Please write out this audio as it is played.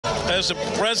As a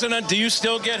president, do you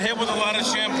still get hit with a lot of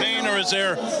champagne, or is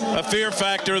there a fear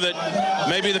factor that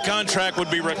maybe the contract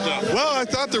would be ripped up? Well, I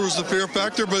thought there was a fear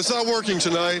factor, but it's not working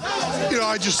tonight. You know,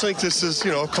 I just think this is, you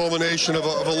know, a culmination of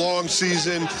a long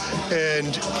season,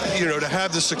 and, you know, to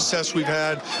have the success we've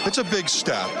had, it's a big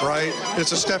step, right?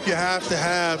 It's a step you have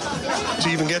to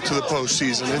even get to the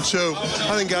postseason. And so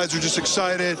I think guys are just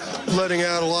excited, letting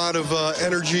out a lot of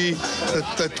energy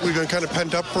that we've been kind of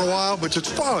pent up for a while, but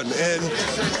it's fun. And,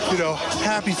 you know,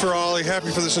 happy for Ollie,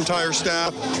 happy for this entire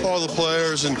staff, all the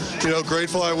players, and, you know,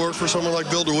 grateful I work for someone like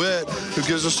Bill DeWitt, who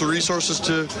gives us the resources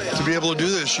to be able to do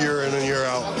this year in and year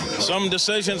out. Some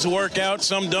decisions work out,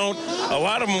 some don't. A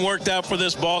lot of them worked out for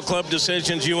this ball club,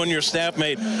 decisions you and your staff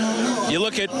made. You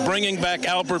look at bringing back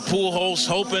Albert Pujols,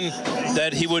 hoping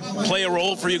that he would play a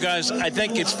role for you guys. I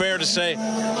think it's fair to say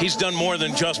he's done more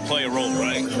than just play a role,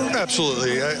 right?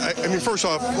 Absolutely. I mean, first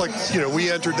off, like, you know, we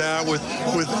entered that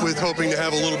with hoping to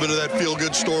have a little bit of that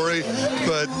feel-good story,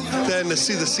 but then to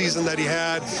see the season that he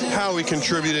had, how he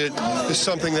contributed, is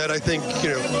something that I think, you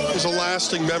know, is a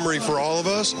lasting memory for all of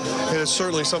us, and it's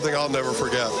certainly something I'll never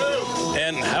forget.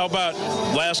 And how about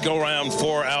last go-round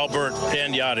for Albert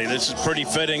and Yachty? This is pretty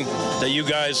fitting that you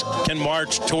guys can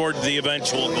march toward the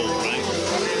eventual goal, right?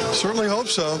 Certainly hope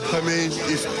so. I mean,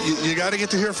 if you got to get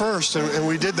to here first, and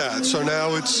we did that. So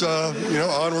now it's, you know,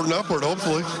 onward and upward,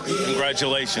 hopefully.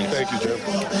 Congratulations. Thank you,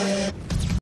 Jim.